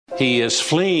He is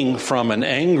fleeing from an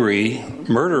angry,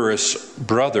 murderous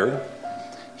brother.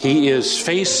 He is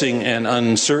facing an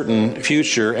uncertain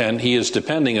future, and he is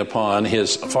depending upon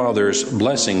his father's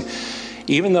blessing.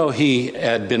 Even though he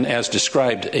had been, as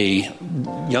described, a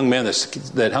young man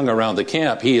that hung around the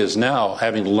camp, he is now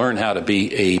having to learn how to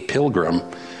be a pilgrim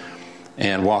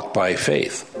and walk by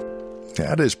faith.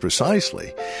 That is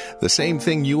precisely the same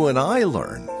thing you and I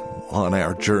learn on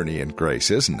our journey in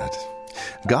grace, isn't it?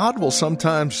 God will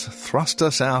sometimes thrust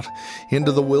us out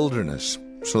into the wilderness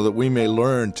so that we may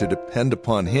learn to depend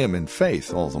upon Him in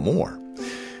faith all the more.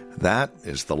 That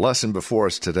is the lesson before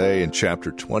us today in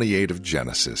chapter 28 of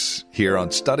Genesis, here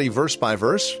on Study Verse by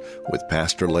Verse with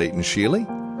Pastor Leighton Sheely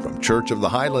from Church of the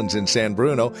Highlands in San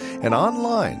Bruno and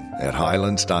online at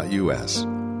highlands.us.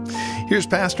 Here's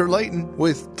Pastor Leighton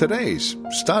with today's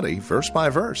Study Verse by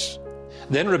Verse.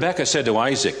 Then Rebekah said to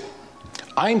Isaac,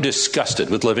 I'm disgusted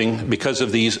with living because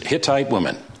of these Hittite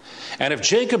women. And if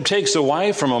Jacob takes a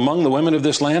wife from among the women of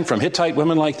this land, from Hittite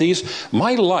women like these,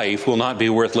 my life will not be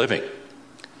worth living.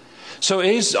 So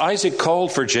Isaac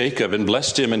called for Jacob and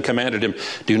blessed him and commanded him,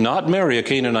 do not marry a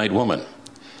Canaanite woman.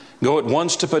 Go at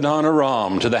once to Padan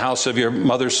Aram, to the house of your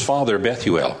mother's father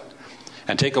Bethuel,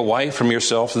 and take a wife from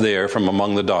yourself there from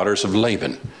among the daughters of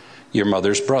Laban, your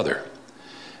mother's brother.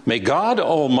 May God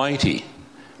Almighty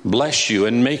bless you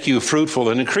and make you fruitful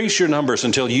and increase your numbers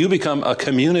until you become a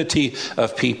community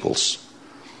of peoples.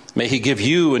 May He give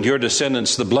you and your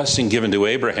descendants the blessing given to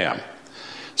Abraham,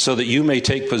 so that you may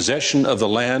take possession of the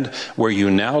land where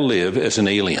you now live as an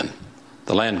alien,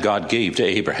 the land God gave to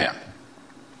Abraham.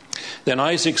 Then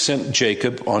Isaac sent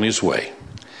Jacob on his way,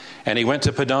 and he went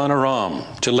to Padan Aram,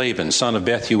 to Laban, son of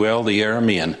Bethuel the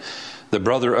Aramean, the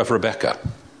brother of Rebekah,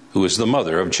 who is the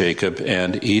mother of Jacob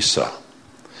and Esau.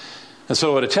 And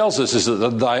so what it tells us is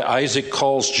that Isaac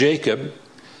calls Jacob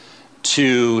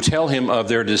to tell him of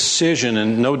their decision,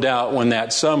 and no doubt when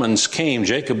that summons came,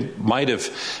 Jacob might have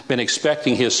been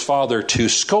expecting his father to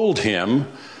scold him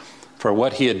for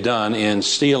what he had done in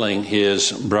stealing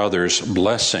his brother's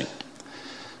blessing.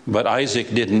 But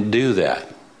Isaac didn't do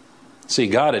that. See,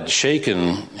 God had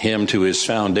shaken him to his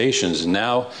foundations, and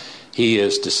now he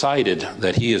has decided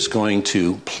that he is going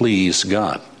to please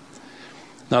God.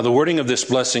 Now, the wording of this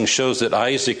blessing shows that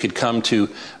Isaac had come to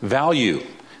value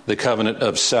the covenant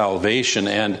of salvation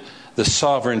and the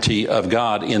sovereignty of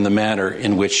God in the manner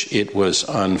in which it was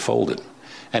unfolded.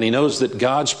 And he knows that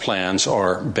God's plans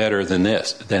are better than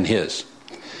his.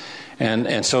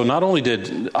 And so not only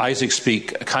did Isaac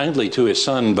speak kindly to his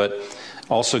son, but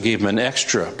also gave him an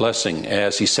extra blessing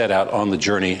as he set out on the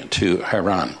journey to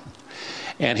Haran.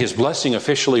 And his blessing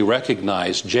officially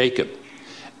recognized Jacob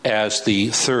as the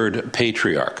third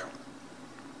patriarch.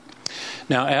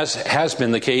 Now, as has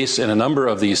been the case in a number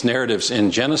of these narratives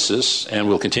in Genesis, and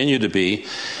will continue to be,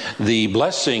 the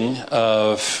blessing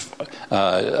of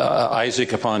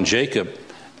Isaac upon Jacob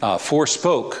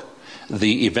forespoke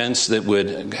the events that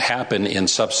would happen in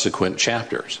subsequent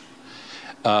chapters.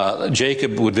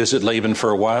 Jacob would visit Laban for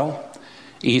a while.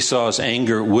 Esau's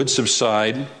anger would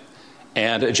subside,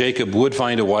 and Jacob would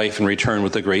find a wife and return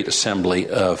with a great assembly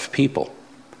of people.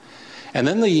 And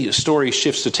then the story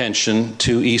shifts attention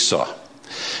to Esau.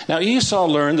 Now, Esau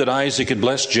learned that Isaac had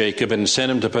blessed Jacob and sent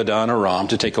him to Padan Aram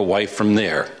to take a wife from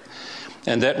there.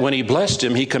 And that when he blessed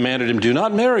him, he commanded him, do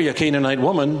not marry a Canaanite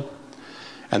woman.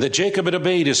 And that Jacob had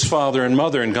obeyed his father and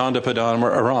mother and gone to Padan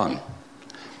Aram.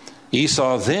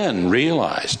 Esau then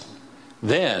realized,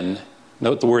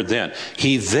 note the word then,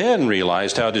 he then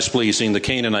realized how displeasing the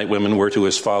Canaanite women were to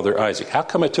his father Isaac. How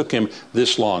come it took him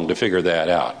this long to figure that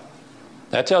out?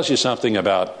 That tells you something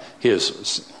about his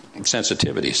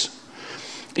sensitivities.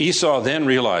 Esau then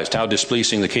realized how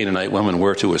displeasing the Canaanite women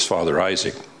were to his father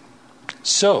Isaac.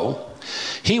 So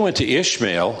he went to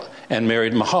Ishmael and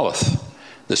married Mahalath,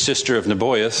 the sister of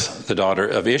Nebaioth, the daughter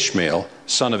of Ishmael,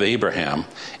 son of Abraham,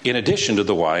 in addition to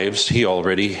the wives he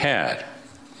already had.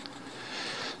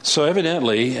 So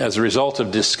evidently, as a result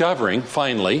of discovering,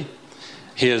 finally,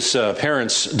 his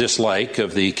parents' dislike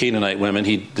of the Canaanite women,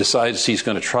 he decides he's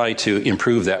going to try to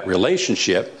improve that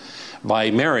relationship by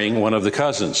marrying one of the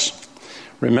cousins.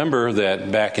 Remember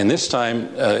that back in this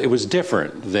time, it was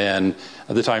different than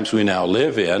the times we now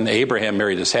live in. Abraham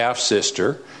married his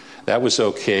half-sister. That was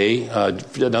okay.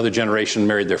 Another generation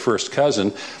married their first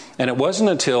cousin. And it wasn't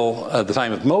until the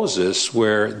time of Moses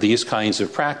where these kinds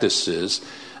of practices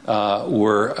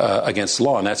were against the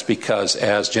law. And that's because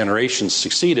as generations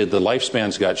succeeded, the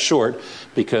lifespans got short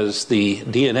because the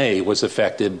DNA was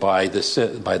affected by the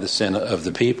sin of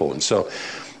the people. And so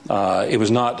it was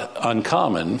not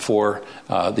uncommon for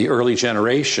the early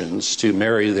generations to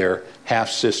marry their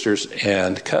half-sisters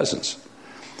and cousins.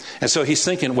 And so he's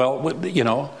thinking,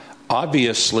 well,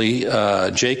 obviously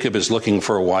Jacob is looking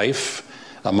for a wife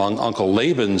among Uncle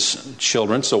Laban's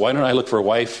children, so why don't I look for a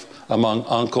wife among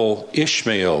Uncle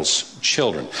Ishmael's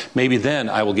children? Maybe then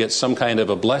I will get some kind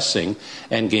of a blessing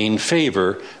and gain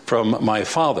favor from my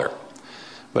father.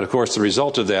 But of course, the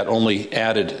result of that only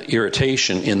added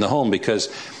irritation in the home, because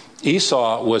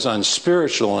Esau was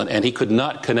unspiritual and he could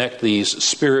not connect these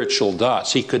spiritual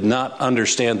dots. He could not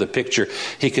understand the picture.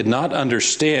 He could not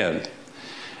understand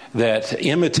that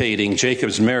imitating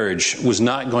Jacob's marriage was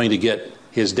not going to get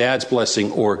his dad's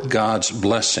blessing or God's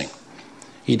blessing.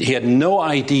 He had no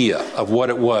idea of what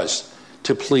it was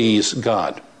to please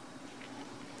God.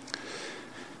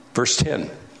 Verse 10,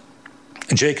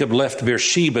 Jacob left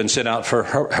Beersheba and set out for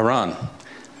Haran.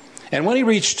 And when he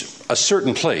reached a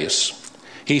certain place,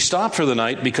 he stopped for the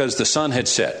night because the sun had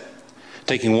set.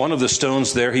 Taking one of the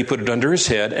stones there, he put it under his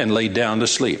head and laid down to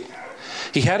sleep.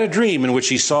 He had a dream in which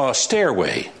he saw a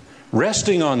stairway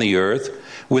resting on the earth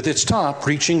with its top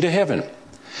reaching to heaven.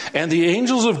 And the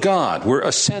angels of God were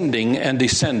ascending and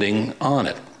descending on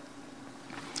it.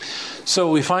 So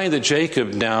we find that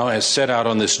Jacob now has set out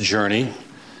on this journey,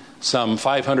 some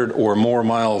 500 or more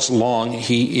miles long.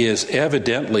 He is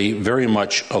evidently very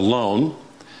much alone.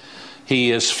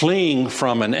 He is fleeing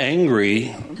from an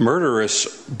angry,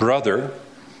 murderous brother.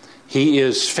 He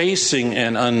is facing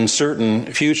an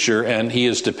uncertain future, and he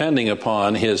is depending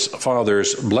upon his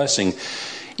father's blessing.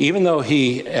 Even though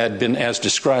he had been, as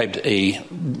described, a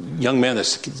young man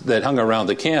that hung around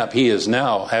the camp, he is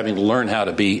now having to learn how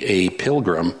to be a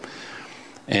pilgrim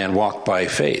and walk by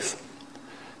faith.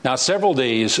 Now, several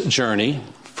days' journey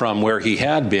from where he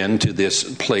had been to this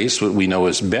place, what we know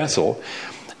as Bethel,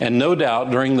 and no doubt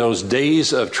during those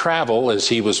days of travel, as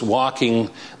he was walking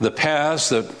the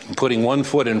paths, putting one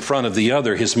foot in front of the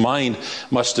other, his mind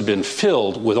must have been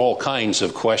filled with all kinds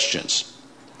of questions.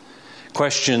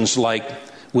 Questions like,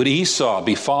 would Esau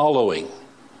be following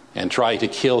and try to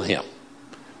kill him?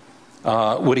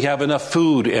 Would he have enough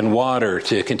food and water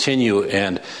to continue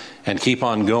and keep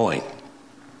on going?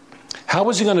 How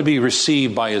was he going to be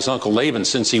received by his uncle Laban,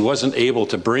 since he wasn't able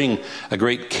to bring a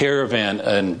great caravan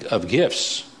of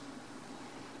gifts?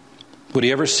 Would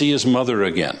he ever see his mother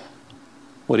again?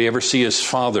 Would he ever see his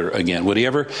father again? Would he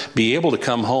ever be able to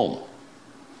come home?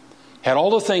 Had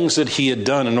all the things that he had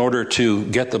done in order to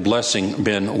get the blessing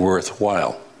been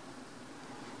worthwhile?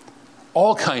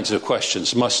 All kinds of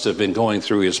questions must have been going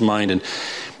through his mind, and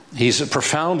he's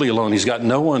profoundly alone. He's got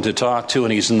no one to talk to,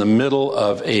 and he's in the middle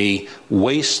of a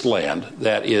wasteland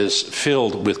that is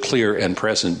filled with clear and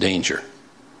present danger.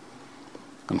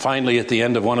 And finally, at the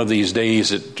end of one of these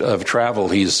days of travel,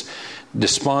 he's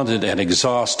despondent and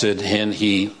exhausted, and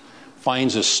he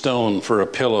finds a stone for a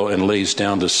pillow and lays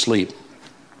down to sleep.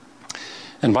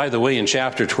 And by the way, in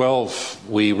chapter 12,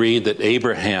 we read that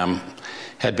Abraham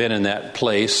had been in that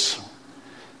place,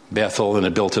 Bethel, and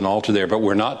had built an altar there, but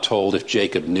we're not told if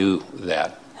Jacob knew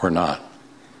that or not.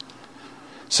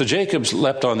 So Jacob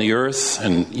leapt on the earth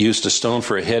and used a stone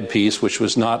for a headpiece, which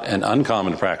was not an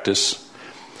uncommon practice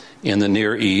in the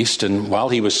Near East. And while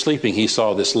he was sleeping, he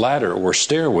saw this ladder or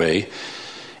stairway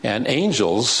and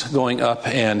angels going up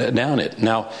and down it.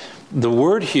 Now, the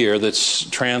word here that's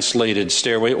translated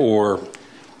stairway or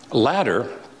ladder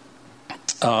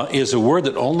is a word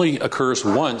that only occurs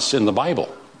once in the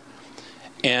Bible.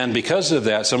 And because of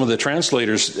that, some of the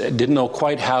translators didn't know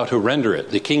quite how to render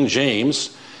it. The King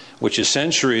James, which is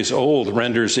centuries old,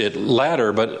 renders it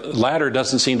ladder, but ladder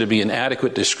doesn't seem to be an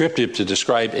adequate descriptive to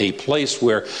describe a place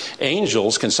where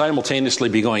angels can simultaneously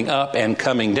be going up and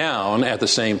coming down at the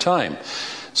same time.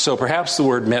 So perhaps the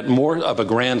word meant more of a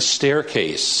grand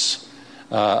staircase,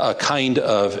 a kind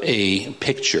of a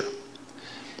picture.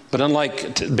 But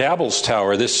unlike Babel's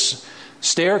tower, this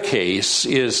staircase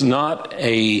is not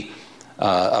a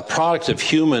product of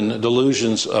human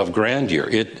delusions of grandeur.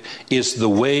 It is the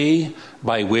way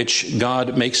by which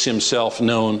God makes himself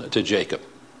known to Jacob.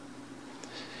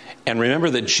 And remember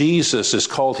that Jesus has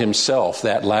called himself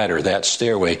that ladder, that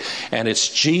stairway. And it's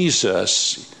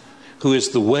Jesus who is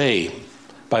the way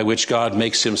by which God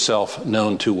makes himself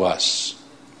known to us.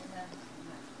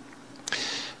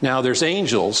 Now, there's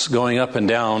angels going up and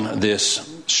down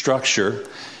this structure,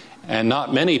 and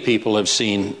not many people have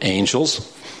seen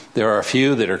angels. There are a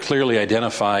few that are clearly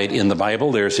identified in the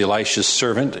Bible. There's Elisha's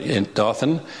servant,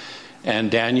 Dothan,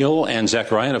 and Daniel and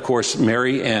Zechariah, and of course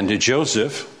Mary and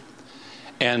Joseph,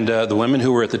 and the women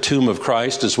who were at the tomb of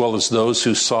Christ, as well as those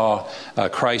who saw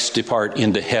Christ depart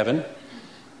into heaven,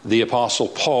 the Apostle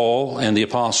Paul and the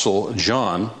Apostle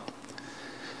John.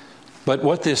 But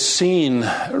what this scene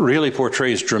really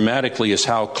portrays dramatically is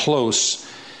how close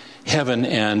heaven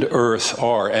and earth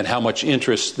are and how much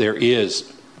interest there is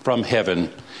from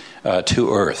heaven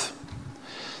to earth.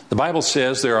 The Bible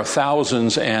says there are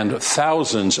thousands and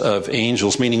thousands of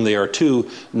angels, meaning they are too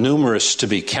numerous to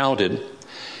be counted,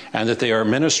 and that they are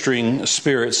ministering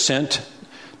spirits sent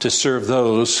to serve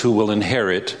those who will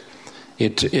inherit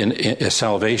it in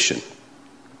salvation.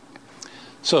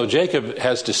 So Jacob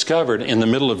has discovered in the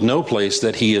middle of no place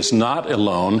that he is not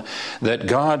alone, that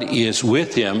God is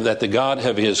with him, that the God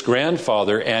of his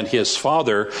grandfather and his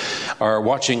father are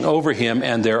watching over him,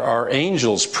 and there are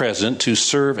angels present to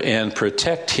serve and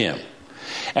protect him.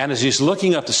 And as he's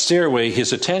looking up the stairway,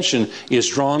 his attention is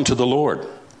drawn to the Lord.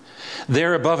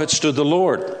 There above it stood the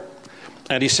Lord,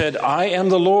 and he said, I am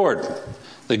the Lord,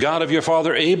 the God of your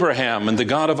father Abraham and the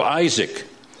God of Isaac.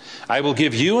 I will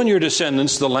give you and your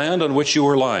descendants the land on which you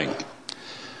are lying.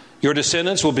 Your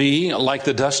descendants will be like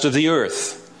the dust of the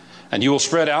earth, and you will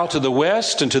spread out to the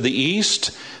west and to the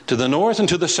east, to the north and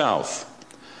to the south.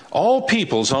 All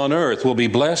peoples on earth will be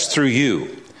blessed through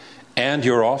you and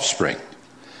your offspring.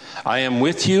 I am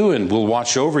with you and will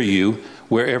watch over you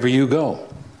wherever you go.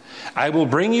 I will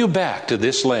bring you back to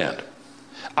this land.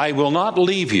 I will not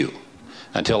leave you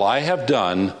until I have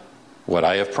done what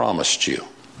I have promised you.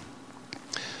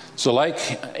 So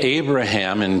like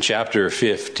Abraham in chapter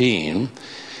 15,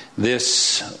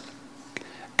 this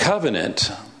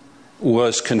covenant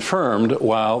was confirmed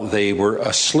while they were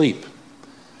asleep.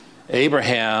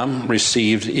 Abraham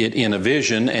received it in a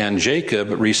vision, and Jacob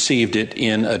received it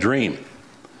in a dream.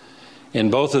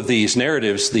 In both of these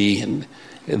narratives, the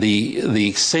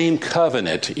same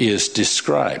covenant is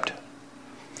described.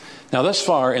 Now, thus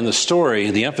far in the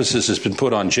story, the emphasis has been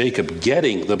put on Jacob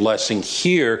getting the blessing.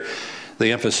 Here,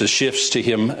 the emphasis shifts to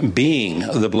him being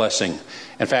the blessing.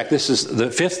 In fact, this is the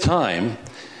fifth time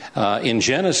in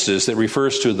Genesis that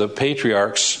refers to the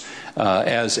patriarchs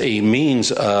as a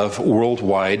means of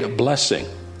worldwide blessing.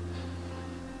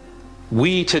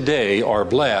 We today are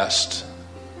blessed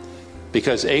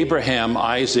because Abraham,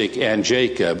 Isaac, and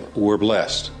Jacob were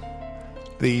blessed.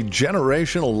 The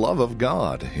generational love of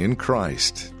God in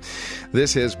Christ.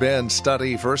 This has been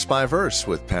Study Verse by Verse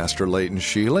with Pastor Leighton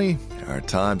Sheely. Our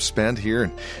time spent here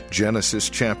in Genesis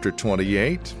chapter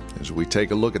 28 as we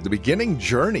take a look at the beginning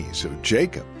journeys of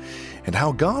Jacob and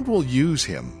how God will use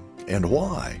him and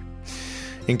why.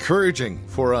 Encouraging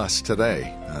for us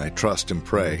today, I trust and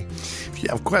pray. If you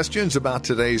have questions about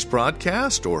today's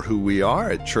broadcast or who we are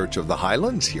at Church of the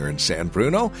Highlands here in San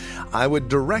Bruno, I would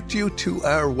direct you to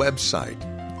our website.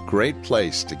 Great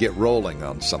place to get rolling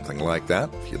on something like that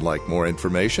if you'd like more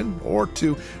information or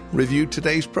to review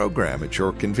today's program at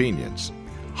your convenience.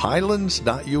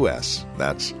 Highlands.us.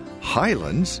 That's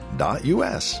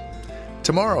Highlands.us.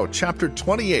 Tomorrow, chapter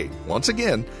 28, once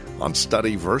again on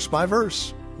Study Verse by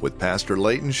Verse with Pastor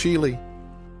Leighton Sheely.